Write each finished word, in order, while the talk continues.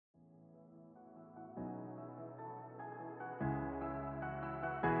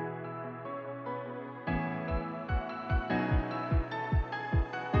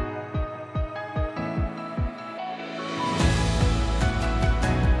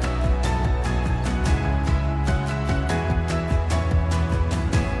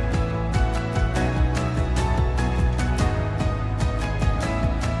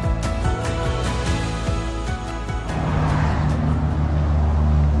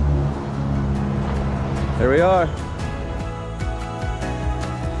There we are.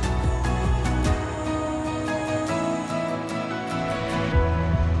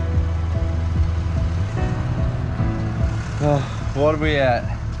 What are we at?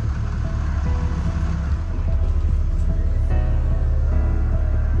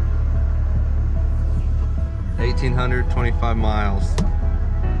 1,825 miles.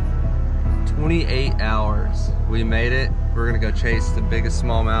 28 hours. We made it. We're gonna go chase the biggest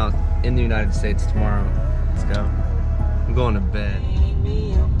smallmouth in the United States tomorrow. Let's go. I'm going to bed.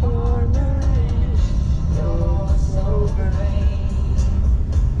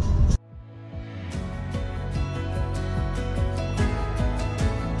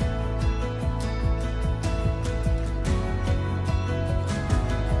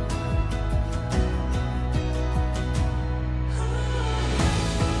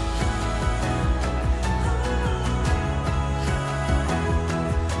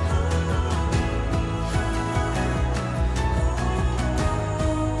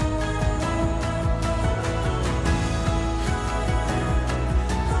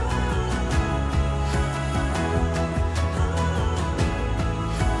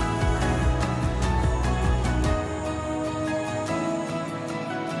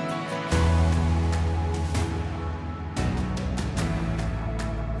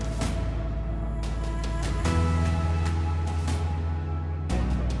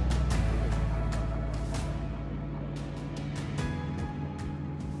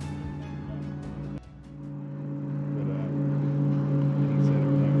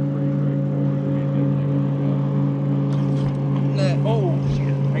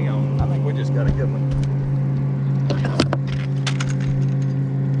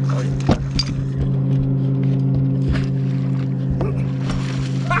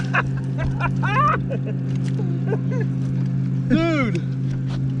 Dude,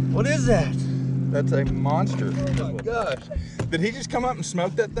 what is that? That's a monster. Oh my gosh. Did he just come up and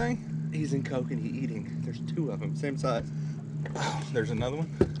smoke that thing? He's in coke and he's eating. There's two of them, same size. Oh, there's another one?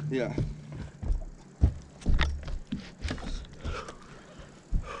 Yeah.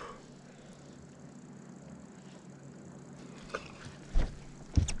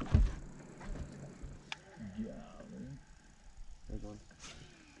 Big one.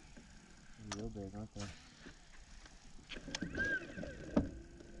 Real big, aren't they?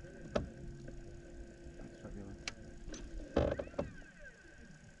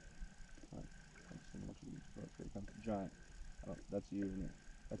 Giant. Oh, that's you, isn't it?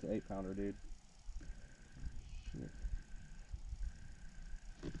 That's an 8-pounder, dude. Shit.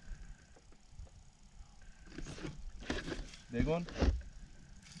 Big one?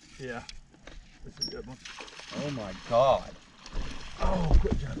 Yeah. This is a good one. Oh my god. Oh,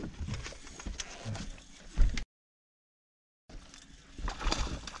 good job.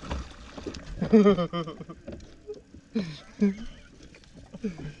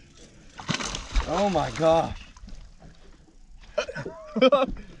 Oh my gosh.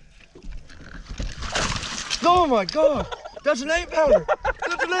 Oh my god. That's an 8-pounder.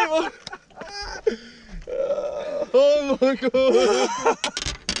 That's an 8-pounder. Oh my god.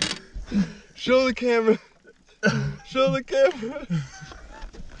 Show the camera. Show the camera.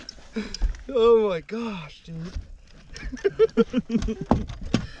 Oh my gosh, dude.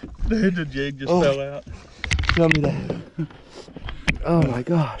 The jig just fell out. Show me that. Oh my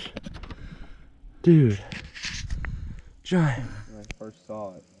gosh. Dude. Giant. When I first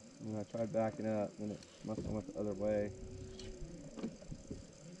saw it, and I tried backing up, and it must have went the other way.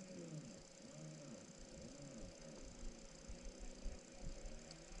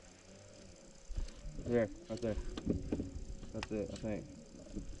 There, right there. That's it, I think.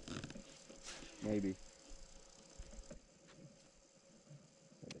 Maybe.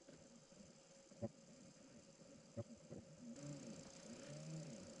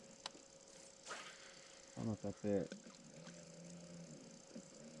 I don't know if that's it.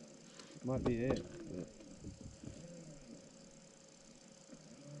 Might be it. But...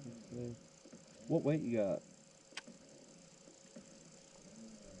 What weight you got?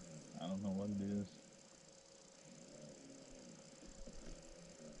 I don't know what it is.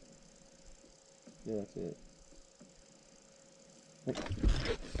 Yeah, that's it.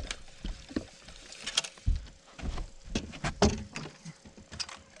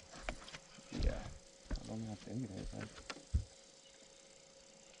 Yeah. I don't know how big it is.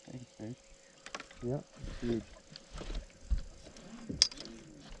 I think it's big. Yep, it's huge.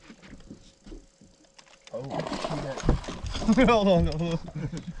 Oh, Hold on, hold on.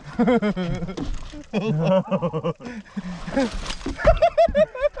 Hold on.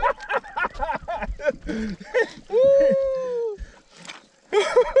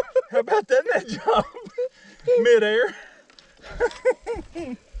 how about that jump? Midair.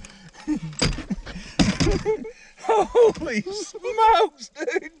 Holy smokes,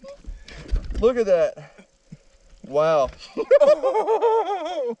 dude. Look at that. Wow.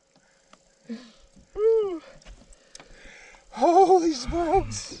 Oh. Holy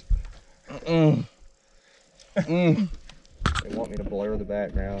smokes. They want me to blur the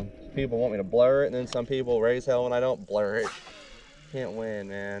background. People want me to blur it, and then some people raise hell when I don't blur it. Can't win,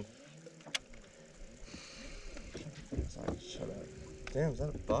 man. Sorry, shut up. Damn, is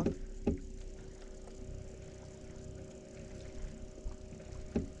that a buck?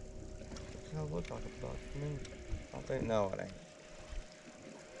 That look like a buck to me. I don't think, no, it ain't.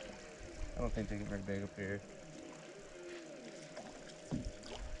 I don't think they get very big up here.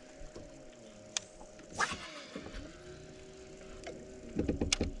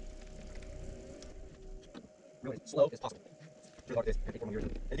 Really slow as possible.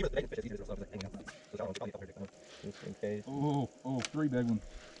 Just in case. Oh, 3 big ones.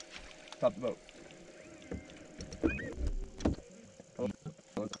 Top the boat.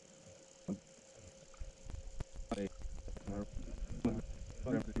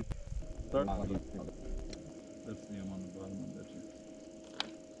 Let's see him on the bottom, I bet you.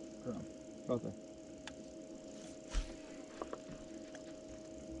 Come. Right there.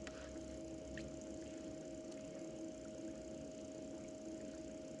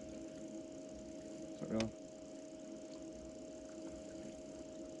 Start going.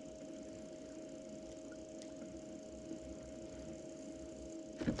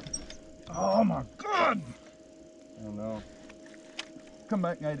 Oh my God! I don't know. Come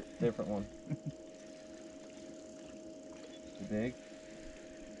back and eat it. Different one. Too big?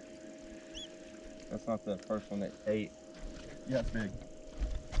 That's not the first one that ate. Yeah, it's big.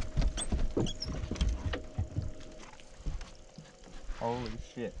 Holy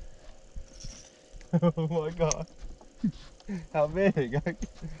shit. Oh my God. How big?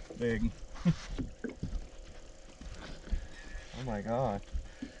 Big. Oh my God.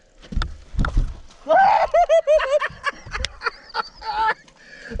 Oh my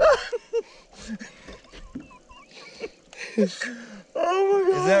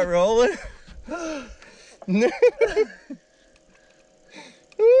God. Is that rolling?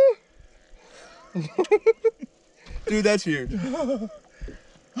 Dude, that's huge.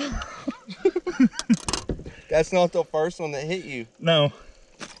 That's not the first one that hit you. No.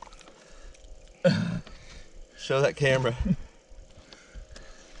 Show that camera.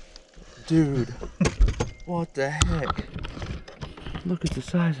 Dude, what the heck? Look at the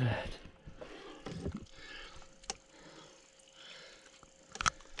size of that.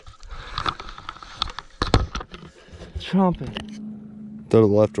 Chomping. Throw to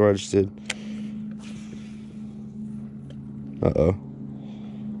the left or I just did. Uh-oh.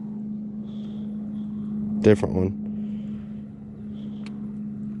 Different one.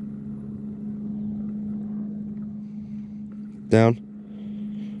 Down.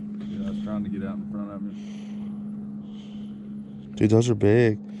 Yeah, I was trying to get out in front of me. Dude, those are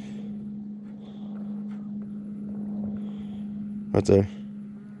big. Right there.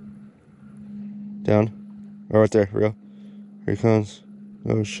 Down. Oh, right there. Real. Here he comes.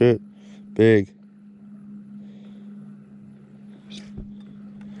 Oh, shit. Big.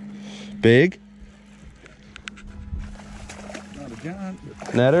 Big? Not a giant.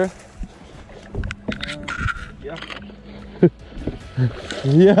 Netter? Yeah.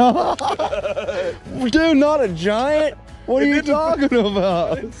 Yeah. Dude, not a giant? What are you talking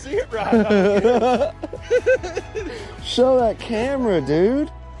about? I didn't see it right. Show that camera, dude.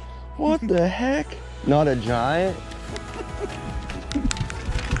 What the heck? Not a giant?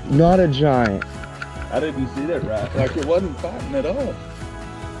 Not a giant. I didn't see that right. Like it wasn't fighting at all.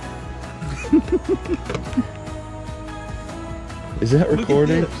 Is that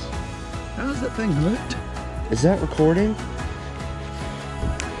recording? How's that thing hooked? Is that recording?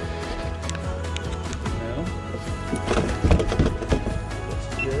 No.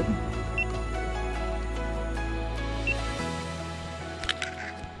 That's good.